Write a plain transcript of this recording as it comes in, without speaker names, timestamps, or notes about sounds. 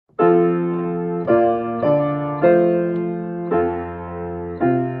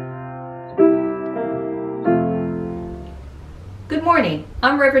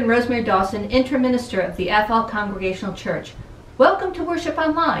Reverend Rosemary Dawson, Interim Minister of the Athol Congregational Church. Welcome to Worship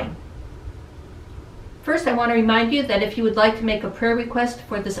Online. First, I want to remind you that if you would like to make a prayer request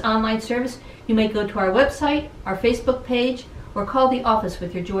for this online service, you may go to our website, our Facebook page, or call the office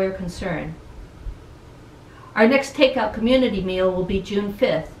with your joy or concern. Our next takeout community meal will be June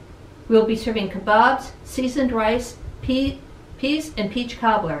 5th. We will be serving kebabs, seasoned rice, peas, and peach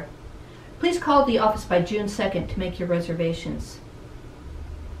cobbler. Please call the office by June 2nd to make your reservations.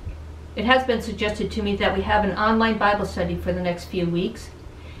 It has been suggested to me that we have an online Bible study for the next few weeks.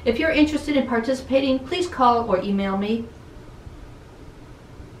 If you're interested in participating, please call or email me.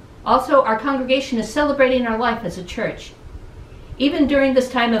 Also, our congregation is celebrating our life as a church. Even during this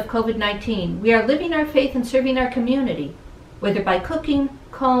time of COVID-19, we are living our faith and serving our community, whether by cooking,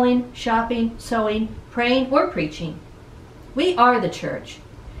 calling, shopping, sewing, praying, or preaching. We are the church,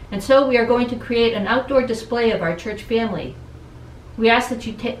 and so we are going to create an outdoor display of our church family. We ask that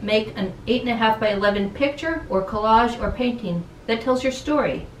you make an 8.5 by 11 picture or collage or painting that tells your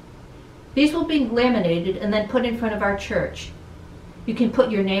story. These will be laminated and then put in front of our church. You can put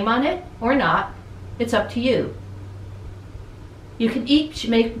your name on it or not. It's up to you. You can each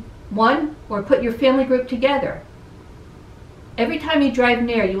make one or put your family group together. Every time you drive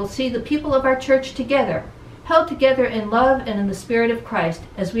near, you will see the people of our church together, held together in love and in the Spirit of Christ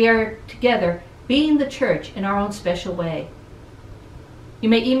as we are together being the church in our own special way. You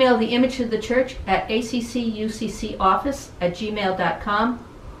may email the image of the church at accuccoffice@gmail.com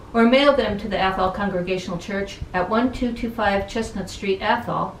or mail them to the Athol Congregational Church at 1225 Chestnut Street,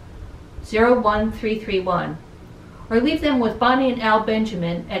 Athol, 01331, or leave them with Bonnie and Al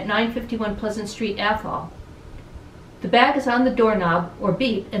Benjamin at 951 Pleasant Street, Athol. The bag is on the doorknob or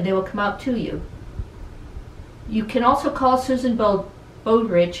beep and they will come out to you. You can also call Susan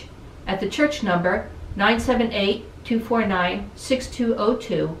Bodridge at the church number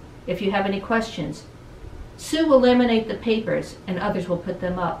 978-249-6202 if you have any questions. Sue will laminate the papers and others will put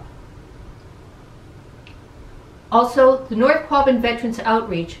them up. Also, the North Quabbin Veterans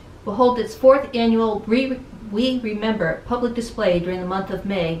Outreach will hold its 4th annual We Remember public display during the month of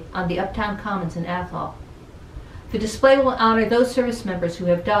May on the Uptown Commons in Athol. The display will honor those service members who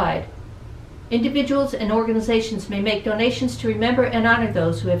have died. Individuals and organizations may make donations to remember and honor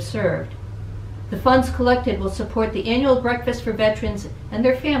those who have served. The funds collected will support the annual breakfast for veterans and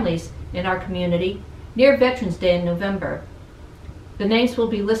their families in our community near Veterans Day in November. The names will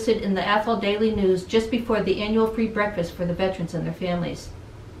be listed in the Athol Daily News just before the annual free breakfast for the veterans and their families.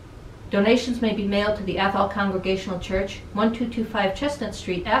 Donations may be mailed to the Athol Congregational Church, 1225 Chestnut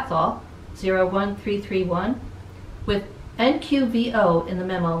Street, Athol, 01331, with NQVO in the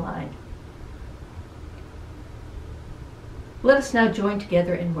memo line. Let us now join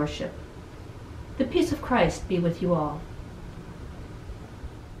together in worship. The peace of Christ be with you all.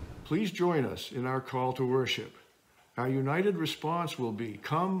 Please join us in our call to worship. Our united response will be,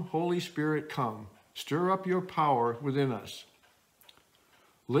 "Come, Holy Spirit, come. Stir up your power within us."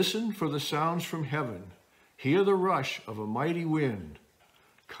 Listen for the sounds from heaven. Hear the rush of a mighty wind.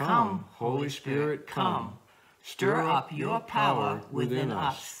 Come, Holy Spirit, come. Stir up your power within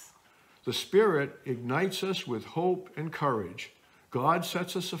us. The Spirit ignites us with hope and courage. God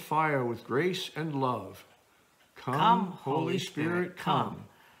sets us afire with grace and love. Come, Holy Spirit, come.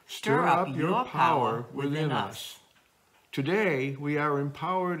 Stir up your power within us. Today, we are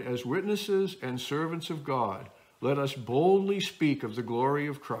empowered as witnesses and servants of God. Let us boldly speak of the glory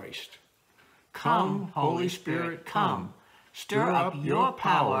of Christ. Come, Holy Spirit, come. Stir up your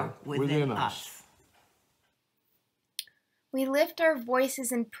power within us. We lift our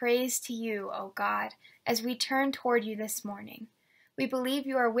voices in praise to you, O God, as we turn toward you this morning. We believe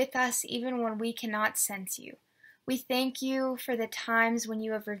you are with us even when we cannot sense you. We thank you for the times when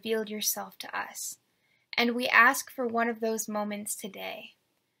you have revealed yourself to us. And we ask for one of those moments today.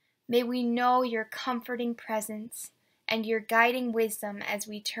 May we know your comforting presence and your guiding wisdom as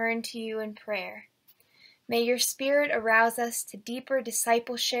we turn to you in prayer. May your Spirit arouse us to deeper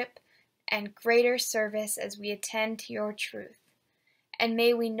discipleship and greater service as we attend to your truth. And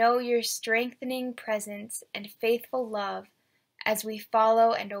may we know your strengthening presence and faithful love as we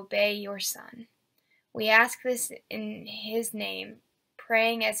follow and obey your Son. We ask this in his name,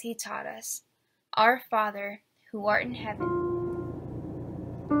 praying as he taught us. Our Father, who art in heaven,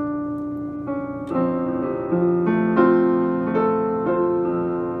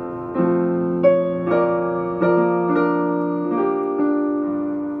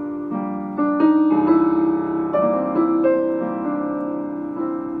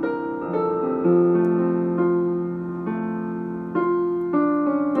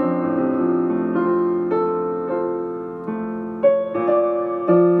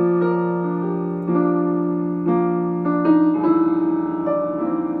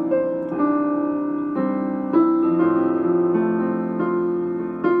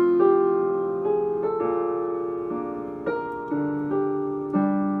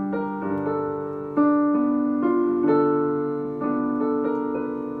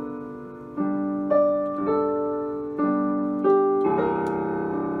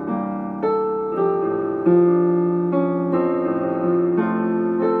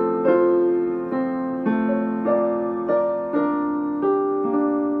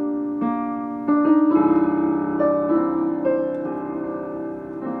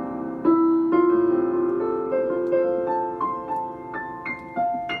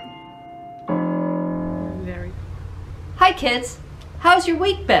 Hi kids, how's your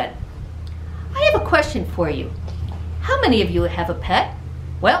week been? I have a question for you. How many of you have a pet?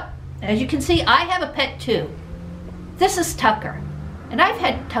 Well, as you can see, I have a pet too. This is Tucker, and I've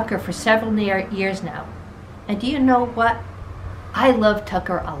had Tucker for several years now. And do you know what? I love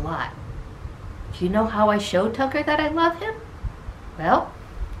Tucker a lot. Do you know how I show Tucker that I love him? Well,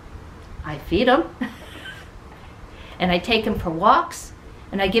 I feed him, and I take him for walks,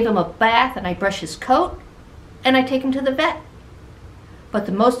 and I give him a bath, and I brush his coat, and I take him to the vet. But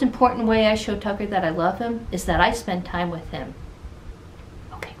the most important way I show Tucker that I love him is that I spend time with him.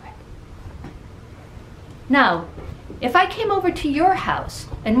 Okay, Greg. Now, if I came over to your house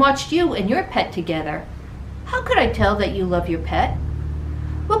and watched you and your pet together, how could I tell that you love your pet?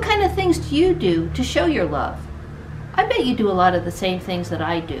 What kind of things do you do to show your love? I bet you do a lot of the same things that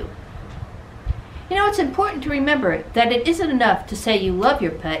I do. You know, it's important to remember that it isn't enough to say you love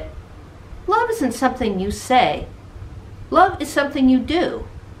your pet. Love isn't something you say. Love is something you do.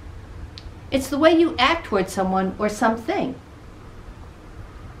 It's the way you act towards someone or something.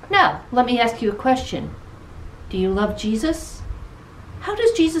 Now, let me ask you a question. Do you love Jesus? How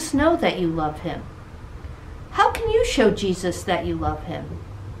does Jesus know that you love him? How can you show Jesus that you love him?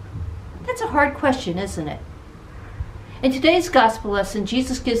 That's a hard question, isn't it? In today's gospel lesson,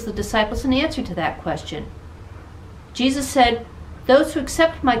 Jesus gives the disciples an answer to that question. Jesus said, "Those who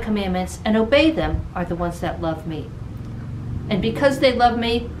accept my commandments and obey them are the ones that love me. And because they love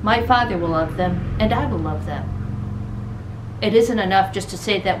me, my Father will love them, and I will love them." It isn't enough just to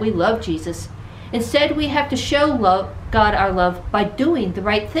say that we love Jesus. Instead, we have to show God our love by doing the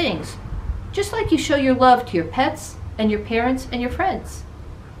right things, just like you show your love to your pets and your parents and your friends.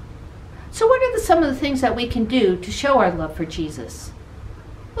 So what are some of the things that we can do to show our love for Jesus?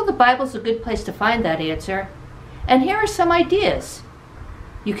 Well, the Bible's a good place to find that answer. And here are some ideas.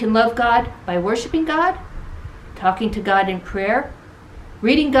 You can love God by worshiping God, talking to God in prayer,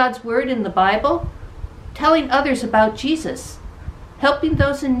 reading God's Word in the Bible, telling others about Jesus, helping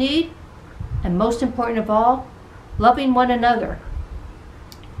those in need, and most important of all, loving one another.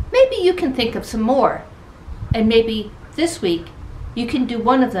 Maybe you can think of some more, and maybe this week you can do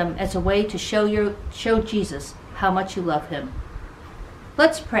one of them as a way to show Jesus how much you love him.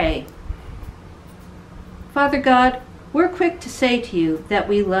 Let's pray. Father God, we're quick to say to you that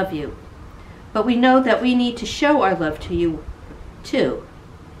we love you, but we know that we need to show our love to you too.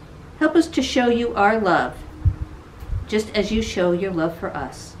 Help us to show you our love, just as you show your love for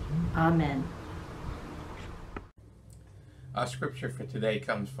us. Amen. Our scripture for today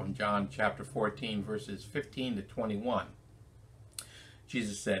comes from John chapter 14, verses 15 to 21.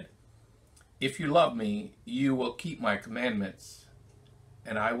 Jesus said, "If you love me, you will keep my commandments,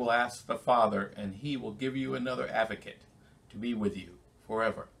 and I will ask the Father, and he will give you another advocate to be with you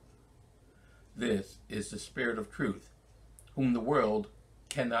forever. This is the Spirit of truth, whom the world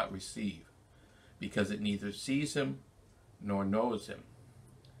cannot receive, because it neither sees him nor knows him.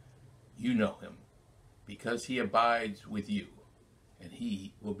 You know him, because he abides with you, and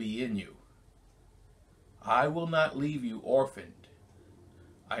he will be in you. I will not leave you orphaned.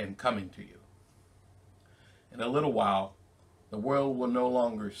 I am coming to you. In a little while, the world will no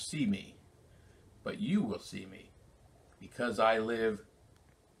longer see me, but you will see me. Because I live,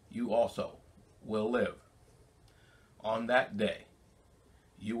 you also will live. On that day,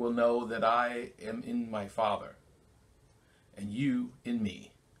 you will know that I am in my Father, and you in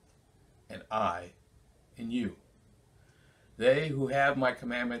me, and I in you. They who have my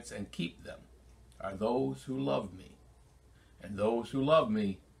commandments and keep them are those who love me, and those who love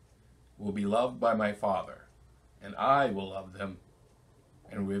me will be loved by my Father, and I will love them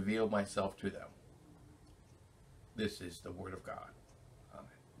and reveal myself to them." This is the word of God. Amen.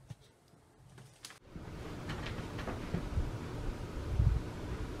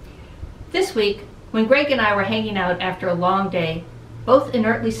 This week, when Greg and I were hanging out after a long day, both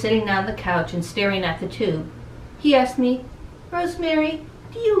inertly sitting on the couch and staring at the tube, he asked me, "Rosemary,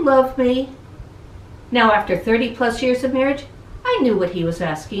 do you love me?" Now, after 30 plus years of marriage, I knew what he was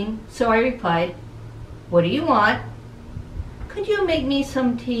asking, so I replied, "What do you want?" "Could you make me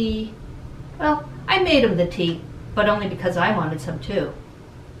some tea?" Well, I made him the tea, but only because I wanted some too.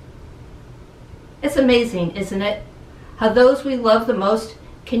 It's amazing, isn't it, how those we love the most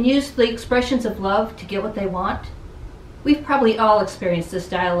can use the expressions of love to get what they want? We've probably all experienced this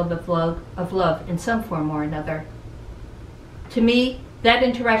dialogue of love in some form or another. To me, that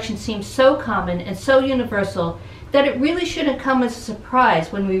interaction seems so common and so universal that it really shouldn't come as a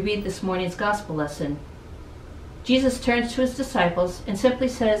surprise when we read this morning's gospel lesson. Jesus turns to his disciples and simply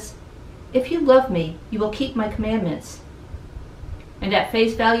says, "If you love me, you will keep my commandments." And at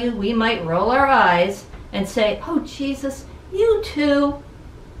face value, we might roll our eyes and say, "Oh, Jesus, You too.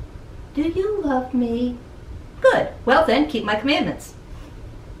 Do you love me? Good. Well then, keep my commandments.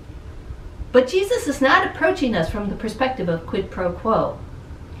 But Jesus is not approaching us from the perspective of quid pro quo.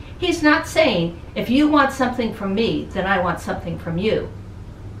 He's not saying, if you want something from me, then I want something from you.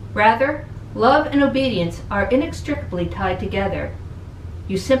 Rather, love and obedience are inextricably tied together.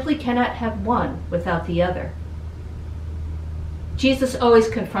 You simply cannot have one without the other. Jesus always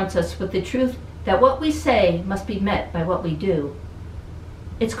confronts us with the truth that what we say must be met by what we do.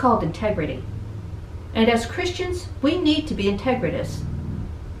 It's called integrity. And as Christians, we need to be integritous.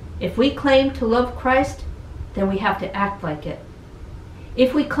 If we claim to love Christ, then we have to act like it.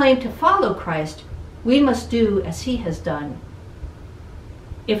 If we claim to follow Christ, we must do as he has done.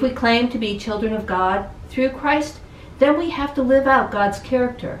 If we claim to be children of God through Christ, then we have to live out God's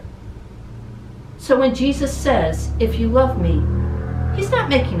character. So when Jesus says, if you love me, he's not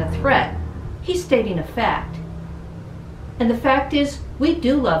making a threat, he's stating a fact. And the fact is, we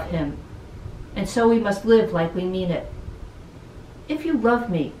do love him, and so we must live like we mean it. If you love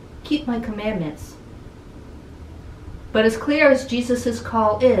me, keep my commandments. But as clear as Jesus'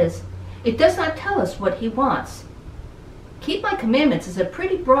 call is, it does not tell us what he wants. Keep my commandments is a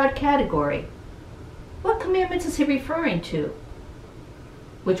pretty broad category. What commandments is he referring to?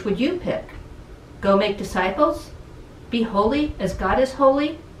 Which would you pick? Go make disciples? Be holy as God is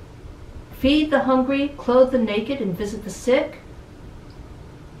holy? Feed the hungry, clothe the naked, and visit the sick?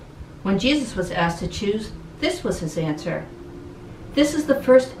 When Jesus was asked to choose, this was his answer. This is the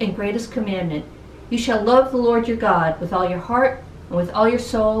first and greatest commandment. You shall love the Lord your God with all your heart, and with all your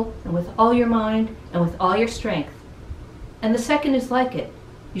soul, and with all your mind, and with all your strength. And the second is like it.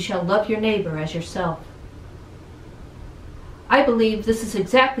 You shall love your neighbor as yourself. I believe this is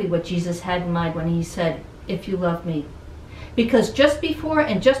exactly what Jesus had in mind when he said, if you love me. Because just before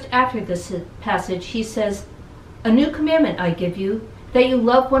and just after this passage, he says, a new commandment I give you, that you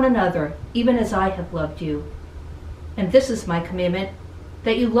love one another, even as I have loved you. And this is my commandment,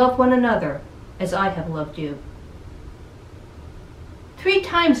 that you love one another, as I have loved you. 3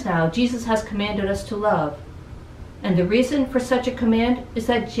 times now, Jesus has commanded us to love. And the reason for such a command is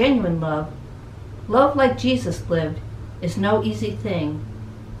that genuine love, love like Jesus lived, is no easy thing.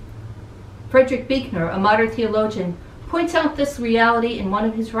 Frederick Buechner, a modern theologian, points out this reality in one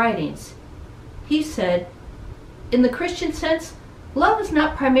of his writings. He said, in the Christian sense, love is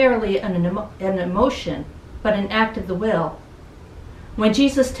not primarily an emotion, but an act of the will. When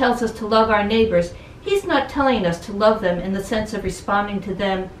Jesus tells us to love our neighbors, he's not telling us to love them in the sense of responding to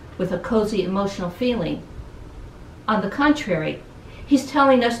them with a cozy emotional feeling. On the contrary, he's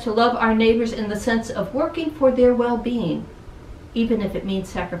telling us to love our neighbors in the sense of working for their well-being, even if it means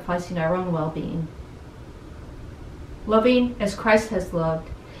sacrificing our own well-being. Loving as Christ has loved,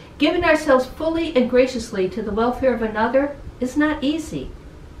 giving ourselves fully and graciously to the welfare of another is not easy,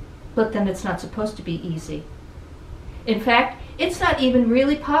 but then it's not supposed to be easy. In fact, it's not even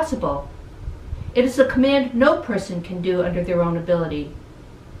really possible. It is a command no person can do under their own ability.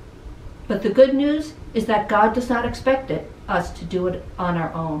 But the good news is that God does not expect us to do it on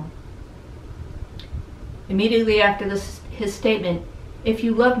our own. Immediately after his statement, if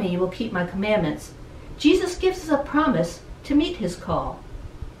you love me, you will keep my commandments, Jesus gives us a promise to meet his call.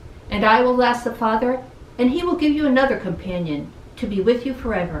 And I will ask the Father, and he will give you another companion to be with you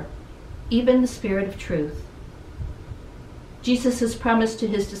forever, even the Spirit of truth. Jesus' promise to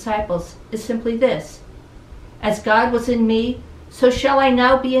his disciples is simply this: as God was in me, so shall I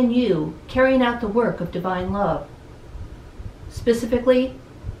now be in you, carrying out the work of divine love. Specifically,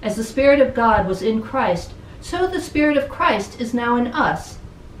 as the Spirit of God was in Christ, so the Spirit of Christ is now in us,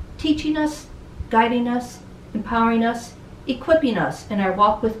 teaching us, guiding us, empowering us, equipping us in our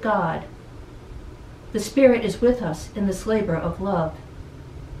walk with God. The Spirit is with us in this labor of love.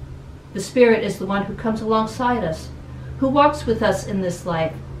 The Spirit is the one who comes alongside us, who walks with us in this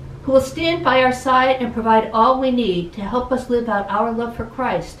life, who will stand by our side and provide all we need to help us live out our love for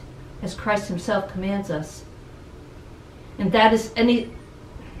Christ, as Christ himself commands us. And that is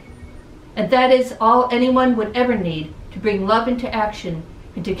all anyone would ever need to bring love into action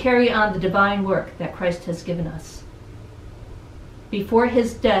and to carry on the divine work that Christ has given us. Before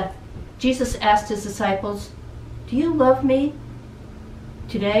his death, Jesus asked his disciples, "Do you love me?"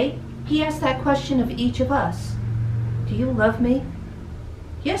 Today, he asks that question of each of us. Do you love me?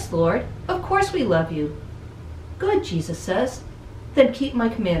 Yes, Lord, of course we love you. Good, Jesus says, then keep my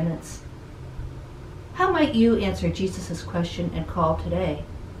commandments. How might you answer Jesus' question and call today?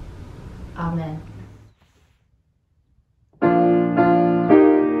 Amen.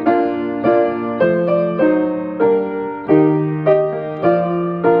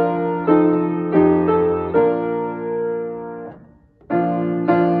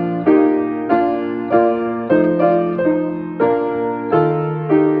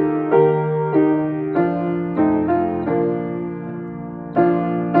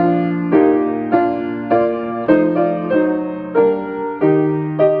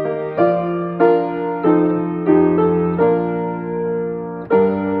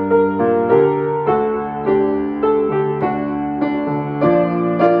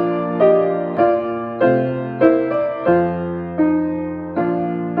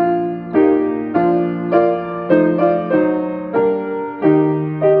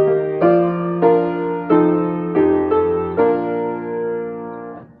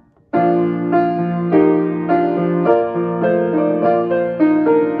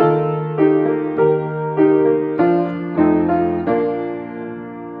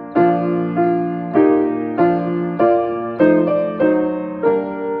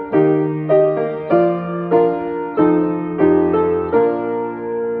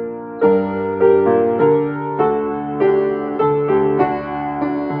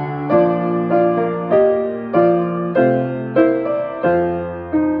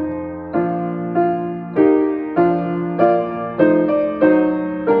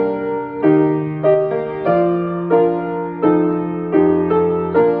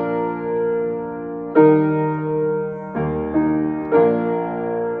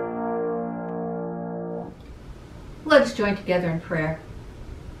 together in prayer.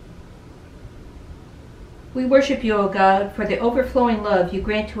 We worship you, O God, for the overflowing love you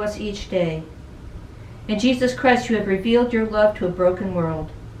grant to us each day. In Jesus Christ, you have revealed your love to a broken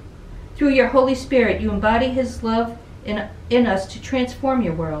world. Through your Holy Spirit, you embody his love in us to transform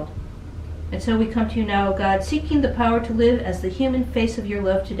your world. And so we come to you now, O God, seeking the power to live as the human face of your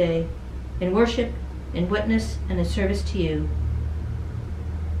love today, in worship, in witness, and in service to you.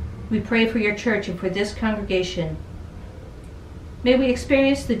 We pray for your church and for this congregation. May we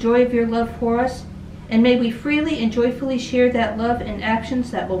experience the joy of your love for us, and may we freely and joyfully share that love in actions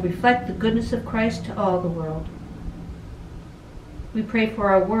that will reflect the goodness of Christ to all the world. We pray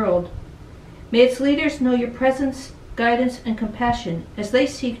for our world. May its leaders know your presence, guidance, and compassion as they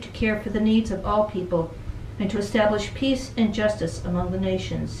seek to care for the needs of all people and to establish peace and justice among the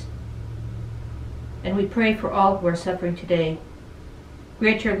nations. And we pray for all who are suffering today.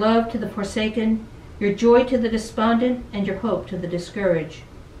 Grant your love to the forsaken, your joy to the despondent, and your hope to the discouraged.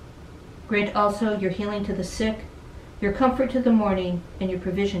 Grant also your healing to the sick, your comfort to the mourning, and your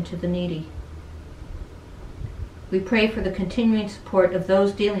provision to the needy. We pray for the continuing support of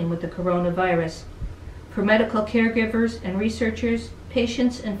those dealing with the coronavirus, for medical caregivers and researchers,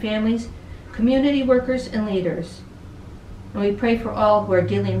 patients and families, community workers and leaders. And we pray for all who are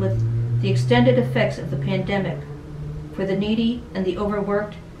dealing with the extended effects of the pandemic, for the needy and the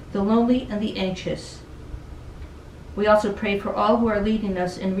overworked, the lonely and the anxious. We also pray for all who are leading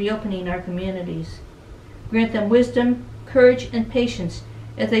us in reopening our communities. Grant them wisdom, courage, and patience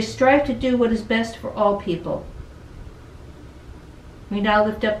as they strive to do what is best for all people. We now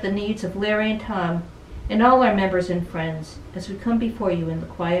lift up the needs of Larry and Tom and all our members and friends as we come before you in the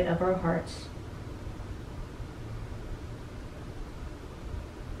quiet of our hearts.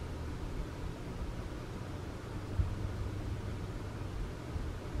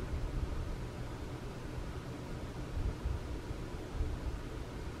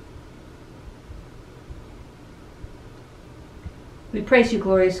 We praise you,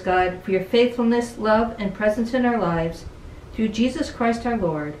 glorious God, for your faithfulness, love, and presence in our lives, through Jesus Christ our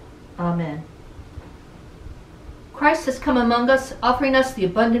Lord. Amen. Christ has come among us, offering us the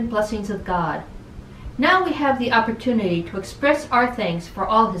abundant blessings of God. Now we have the opportunity to express our thanks for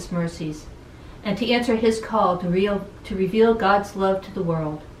all his mercies, and to answer his call to reveal God's love to the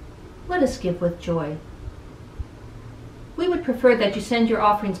world. Let us give with joy. We would prefer that you send your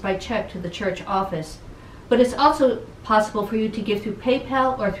offerings by check to the church office, but it's also possible for you to give through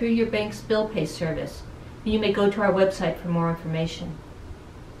PayPal or through your bank's bill pay service. And you may go to our website for more information.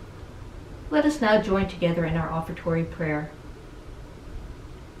 Let us now join together in our offertory prayer.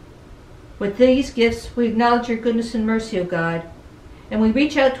 With these gifts, we acknowledge your goodness and mercy, O God, and we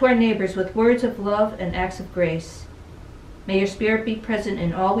reach out to our neighbors with words of love and acts of grace. May your Spirit be present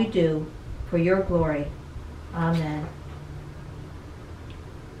in all we do, for your glory. Amen.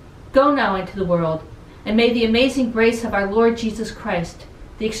 Go now into the world, and may the amazing grace of our Lord Jesus Christ,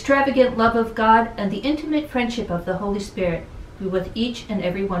 the extravagant love of God, and the intimate friendship of the Holy Spirit be with each and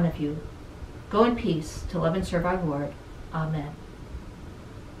every one of you. Go in peace to love and serve our Lord. Amen.